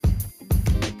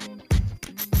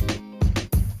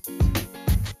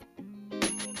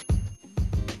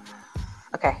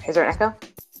Okay, is there an echo?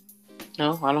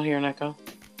 No, I don't hear an echo.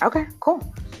 Okay,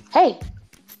 cool. Hey,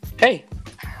 Hey,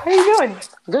 how you doing?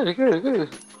 good.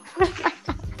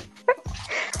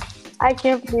 I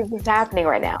can't believe this is happening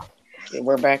right now. Yeah,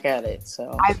 we're back at it.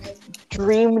 So I've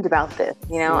dreamed about this.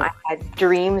 Yeah. I had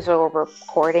dreams where we're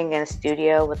recording in a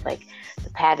studio with like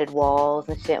the padded walls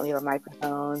and shit. We have our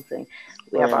microphones and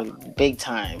we have our big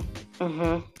time.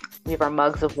 we have our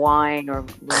mugs of wine or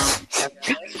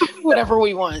Whatever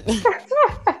we want.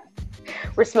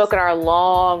 We're smoking our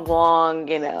long,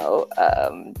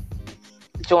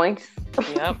 joints.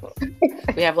 Yep.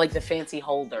 We have like the fancy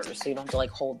holders, so you don't have to like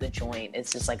hold the joint.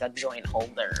 It's just like a joint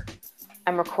holder.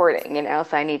 I'm recording,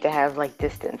 so I need to have like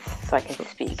distance so I can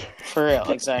speak. For real,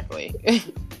 exactly.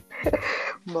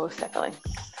 Most definitely.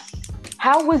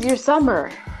 How was your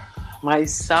summer? My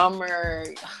summer.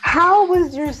 How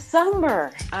was your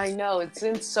summer? I know, it's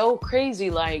been so crazy.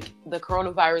 Like, the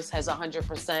coronavirus has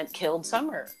 100% killed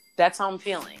summer. That's how I'm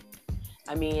feeling.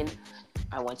 I mean,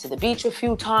 I went to the beach a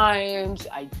few times.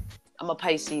 I'm a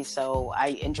Pisces, so I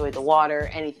enjoy the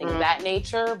water, anything of that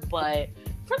nature. But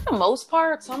for the most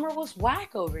part, summer was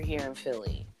whack over here in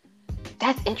Philly.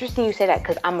 That's interesting you say that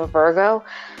because I'm a Virgo.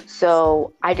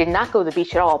 So I did not go to the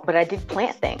beach at all, but I did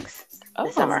plant things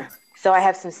this summer. So I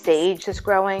have some sage that's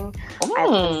growing. I have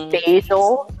some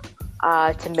basil,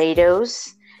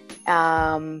 tomatoes.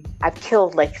 I've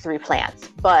killed like 3 plants,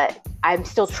 but I'm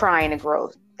still trying to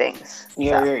grow things.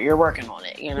 You're working on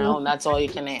it, and that's all you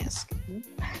can ask.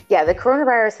 Yeah, the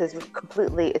coronavirus has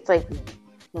it's like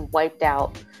wiped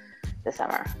out the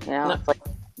summer. No. It's like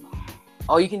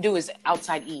all you can do is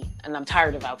outside eat, and I'm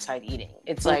tired of outside eating.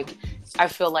 It's like, I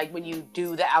feel like when you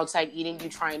do the outside eating, you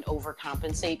try and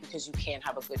overcompensate because you can't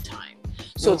have a good time.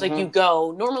 So it's like you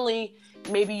go, normally,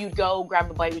 maybe you'd go grab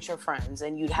a bite with your friends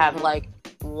and you'd have like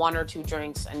 1 or 2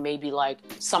 drinks and maybe like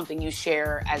something you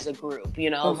share as a group,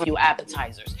 a few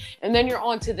appetizers. And then you're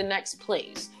on to the next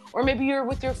place. Or maybe you're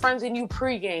with your friends and you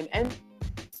pregame and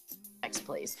next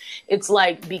place. It's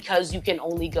like, because you can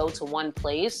only go to one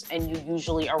place and you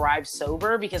usually arrive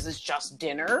sober because it's just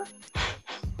dinner.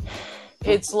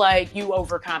 It's like you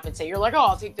overcompensate. You're like, oh,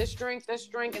 I'll take this drink,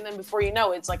 and then before you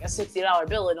know, it's like a $60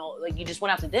 bill, and like you just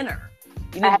went out to dinner.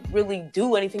 You didn't really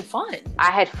do anything fun.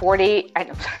 I had 4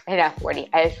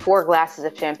 glasses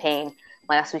of champagne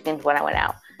last weekend when I went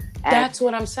out. And that's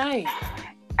what I'm saying.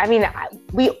 I mean,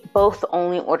 we both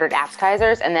only ordered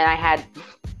appetizers, and then I had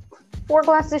 4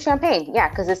 glasses of champagne. Yeah,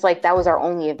 because it's like that was our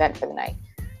only event for the night.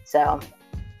 So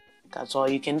that's all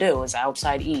you can do is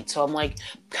outside eat. So I'm like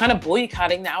kind of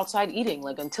boycotting the outside eating.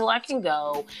 Like, until I can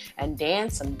go and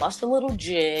dance and bust a little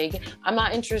jig, I'm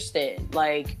not interested.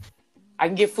 Like, I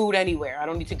can get food anywhere. I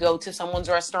don't need to go to someone's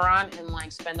restaurant and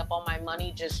like spend up all my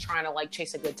money just trying to like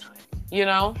chase a good time,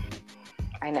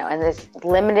 I know. And there's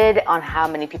limited on how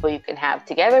many people you can have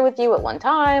together with you at one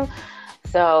time.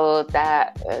 So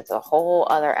that is a whole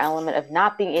other element of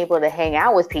not being able to hang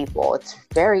out with people. It's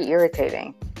very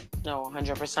irritating. No,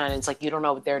 100%. It's like you don't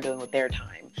know what they're doing with their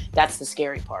time. That's the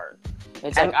scary part.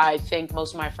 It's like, I think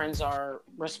most of my friends are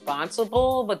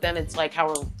responsible, but then it's like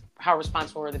how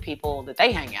responsible are the people that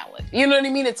they hang out with? You know what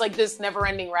I mean? It's like this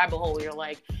never-ending rabbit hole. You're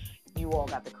like, you all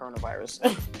got the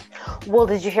coronavirus. Well,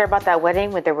 did you hear about that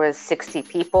wedding where there was 60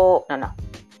 people? No.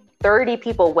 30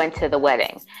 people went to the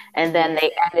wedding, and then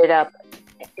they ended up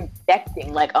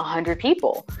infecting like 100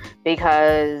 people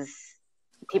because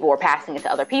people were passing it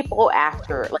to other people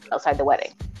after, like, outside the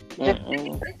wedding.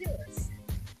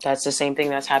 That's the same thing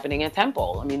that's happening at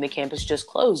Temple. I mean, the campus just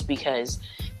closed because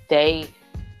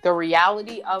the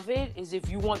reality of it is, if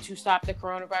you want to stop the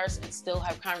coronavirus and still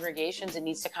have congregations, it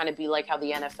needs to kind of be like how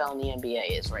the NFL and the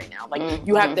NBA is right now. Like,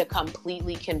 you have to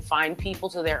completely confine people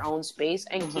to their own space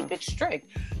and keep it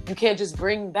strict. You can't just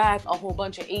bring back a whole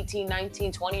bunch of 18,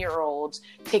 19, 20-year-olds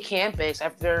to campus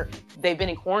after they've been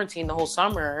in quarantine the whole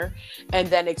summer and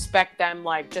then expect them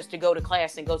like just to go to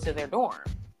class and go to their dorm.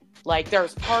 Like,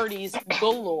 there's parties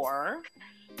galore.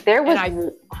 There was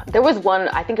one,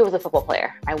 I think it was a football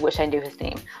player. I wish I knew his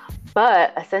name.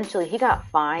 But essentially, he got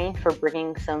fined for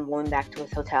bringing some woman back to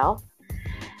his hotel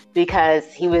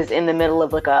because he was in the middle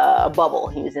of like a bubble.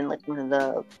 He was in like one of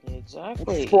the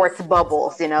sports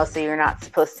bubbles, so you're not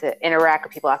supposed to interact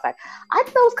with people outside. I thought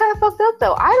it was kind of fucked up,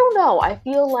 though. I don't know. I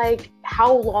feel like,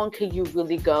 how long can you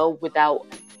really go without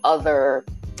other...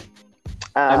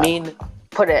 what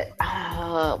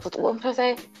was I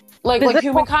say? Like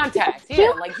human contact.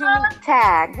 Yeah, like human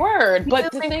contact. Word.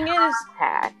 But the thing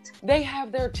contact. is, they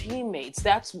have their teammates.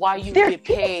 That's why you get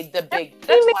paid the big...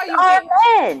 That's why you get...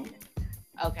 men.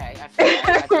 Okay,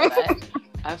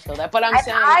 I feel feel that. But I'm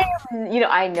saying,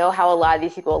 I know how a lot of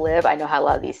these people live. I know how a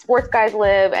lot of these sports guys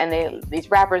live, and these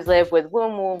rappers live with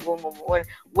boom, boom, boom, boom, boom,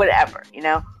 whatever,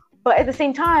 But at the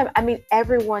same time, I mean,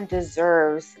 everyone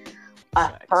deserves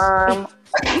a firm,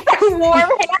 warm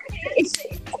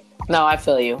handshake. No, I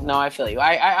feel you.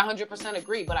 I 100%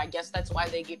 agree, but I guess that's why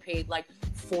they get paid like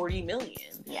 $40 million.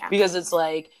 Yeah. Because it's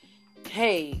like,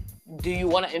 hey, do you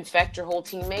want to infect your whole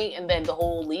teammate and then the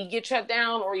whole league get shut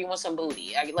down, or you want some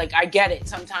booty? I get it.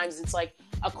 Sometimes it's like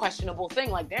a questionable thing.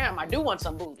 Like, damn, I do want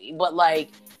some booty, but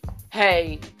like,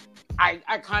 hey,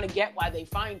 I kind of get why they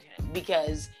fined him,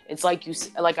 because it's like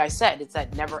I said, it's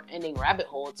that never-ending rabbit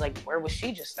hole. It's like, where was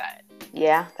she just at?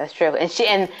 Yeah, that's true.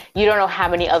 And you don't know how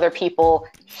many other people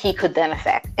he could then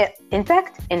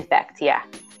infect. Yeah,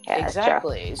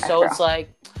 exactly. So it's like,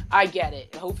 I get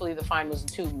it. Hopefully the fine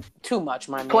wasn't too much,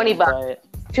 my man. $20, but...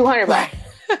 $200.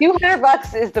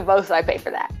 $200 is the most I pay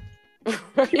for that.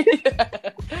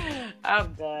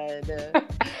 I'm done.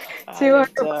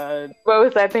 $200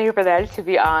 most I pay for that, to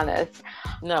be honest.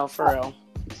 No, for real.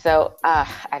 So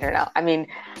I don't know. I mean,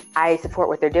 I support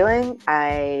what they're doing.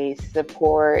 I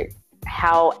support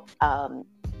how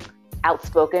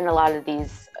outspoken a lot of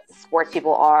these sports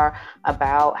people are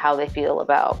about how they feel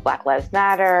about Black Lives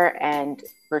Matter and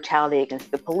brutality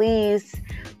against the police.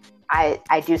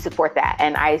 I do support that.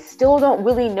 And I still don't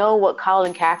really know what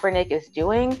Colin Kaepernick is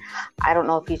doing. I don't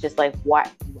know if he's just like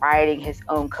riding his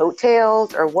own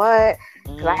coattails or what,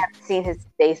 because I haven't seen his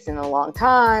face in a long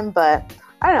time. But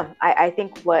I don't know. I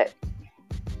think what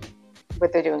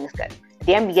they're doing is good.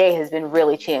 The NBA has been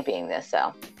really championing this,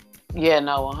 so. Yeah,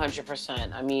 no,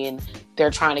 100%. I mean,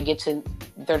 they're trying to get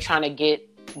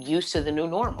used to the new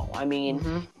normal. I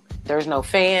mean, there's no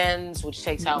fans, which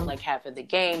takes out like half of the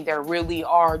game. They really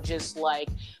are just like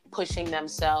pushing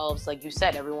themselves. Like you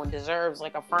said, everyone deserves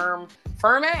like a firm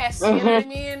ass. You know what I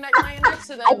mean? Laying next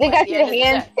to them. I think I said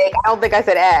handshake. I don't think I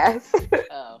said ass.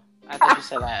 Oh, I thought you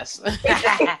said ass.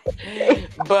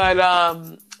 But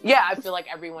yeah, I feel like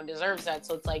everyone deserves that.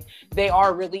 So it's like they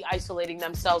are really isolating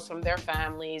themselves from their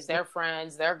families, their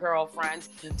friends, their girlfriends,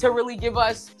 to really give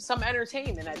us some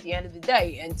entertainment at the end of the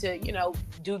day and to,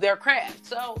 do their craft.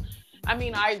 So, I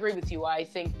mean, I agree with you. I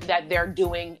think that they're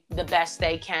doing the best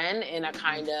they can in a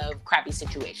kind of crappy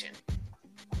situation.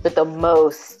 With the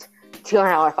most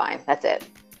 $200 fine. That's it.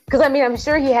 Because, I mean, I'm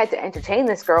sure he had to entertain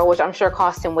this girl, which I'm sure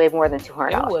cost him way more than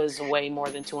 $200. It was way more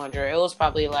than $200. It was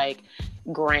probably like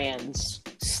grands,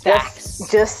 stacks.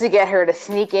 Just to get her to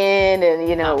sneak in,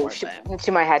 and,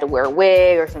 she might have to wear a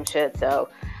wig or some shit. So,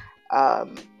 I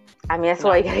mean, that's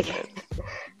why you gotta get.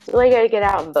 That's why you gotta get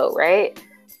out and vote, right?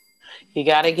 You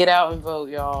gotta get out and vote,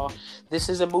 y'all. This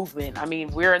is a movement. I mean,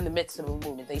 we're in the midst of a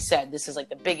movement. They said this is like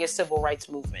the biggest civil rights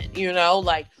movement.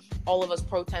 Like all of us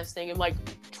protesting and like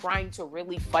trying to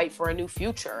really fight for a new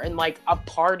future. And like a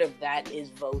part of that is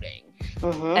voting.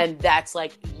 And that's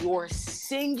like your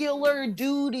singular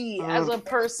duty as a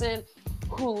person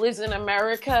who lives in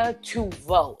America to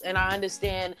vote. And I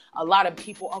understand a lot of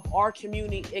people of our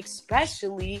community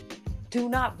especially do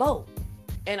not vote.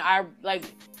 And I like,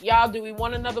 y'all, do we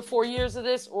want another 4 years of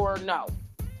this or no?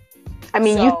 I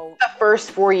mean, the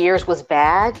first 4 years was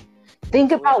bad.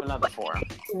 Think about another 4.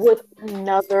 With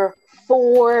another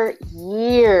 4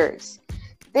 years.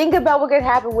 Think about what could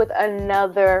happen with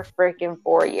another freaking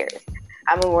 4 years.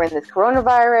 I mean, we're in this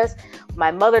coronavirus.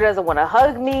 My mother doesn't want to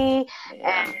hug me.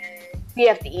 And we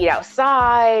have to eat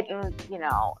outside. And,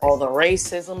 all the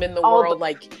racism in the world.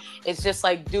 Like, it's just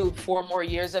like, dude, 4 more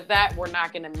years of that, we're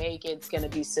not going to make it. It's going to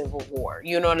be civil war.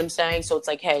 You know what I'm saying? So it's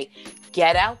like, hey,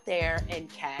 get out there and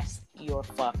cast your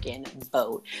fucking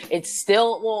vote. It's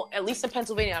still, well, at least in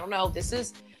Pennsylvania, I don't know. This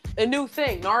is a new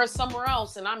thing. Nara's somewhere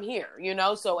else and I'm here,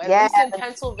 So at least in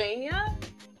Pennsylvania,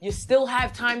 you still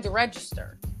have time to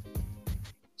register.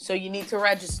 So you need to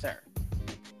register.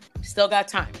 Still got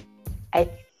time. I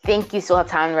think you still have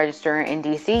time to register in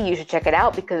DC. You should check it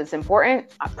out because it's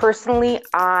important. Personally,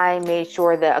 I made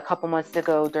sure that a couple months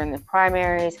ago during the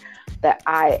primaries that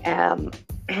I am,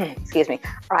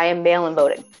 I am mail-in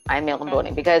voting. I'm mail-in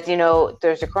voting because,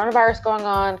 there's a coronavirus going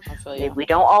on. We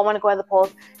don't all want to go to the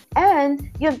polls. And,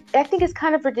 I think it's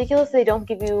kind of ridiculous they don't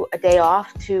give you a day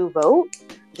off to vote.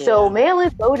 Yeah. So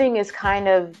mail-in voting is kind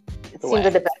of, it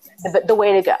seems like the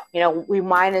way to go. We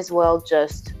might as well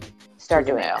just start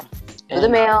doing it. Do the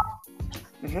mail.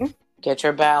 Get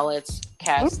your ballots,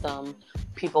 cast them.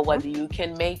 People, whether you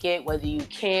can make it, whether you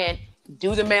can't,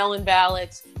 do the mail-in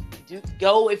ballots.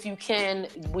 Go if you can.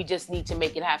 We just need to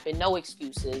make it happen. No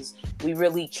excuses. We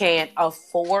really can't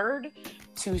afford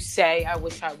to say, I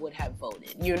wish I would have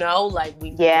voted. Like,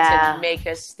 we need to make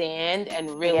a stand and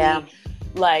really,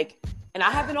 And I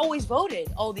haven't always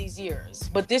voted all these years,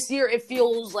 but this year it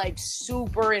feels like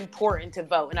super important to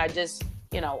vote. And I just,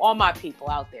 all my people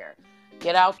out there,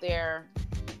 get out there,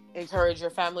 encourage your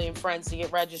family and friends to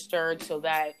get registered so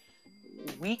that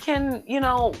we can,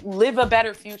 live a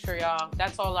better future, y'all.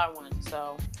 That's all I want.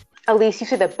 So, Elise, you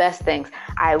said the best things.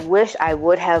 I wish I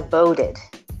would have voted.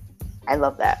 I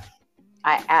love that.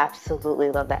 I absolutely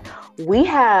love that. We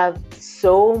have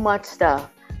so much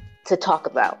stuff to talk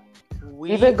about.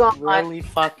 We've been gone. Really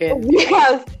fucking. We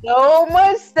have so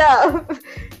much stuff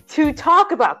to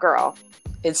talk about, girl.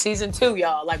 It's season 2,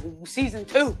 y'all. Like season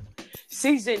 2,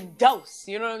 season dose.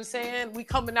 You know what I'm saying? We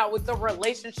coming out with the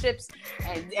relationships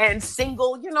and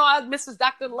single. Mrs.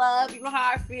 Dr. Love. You know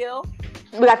how I feel.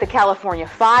 We got the California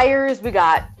fires. We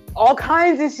got all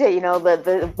kinds of shit.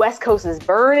 The West Coast is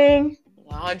burning.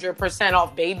 100%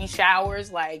 off baby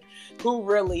showers. Like, who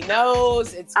really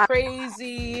knows? It's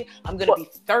crazy. I'm going to be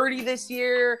 30 this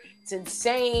year. It's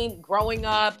insane. Growing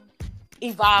up,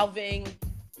 evolving,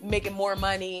 making more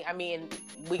money. I mean,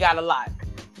 we got a lot.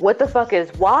 What the fuck is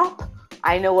WAP?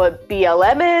 I know what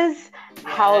BLM is. Yes.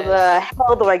 How the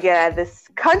hell do I get out of this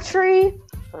country?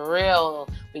 For real.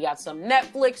 We got some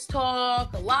Netflix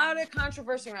talk, a lot of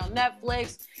controversy around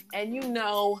Netflix. And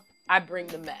I bring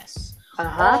the mess.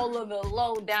 All of the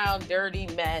low down, dirty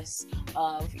mess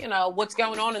of, what's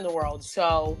going on in the world.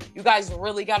 So you guys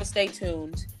really got to stay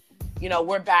tuned.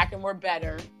 We're back and we're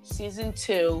better. Season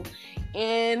 2.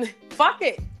 And fuck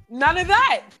it. None of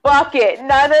that. Fuck it.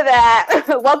 None of that.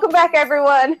 Welcome back,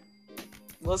 everyone.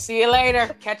 We'll see you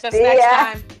later. Catch us next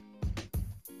time.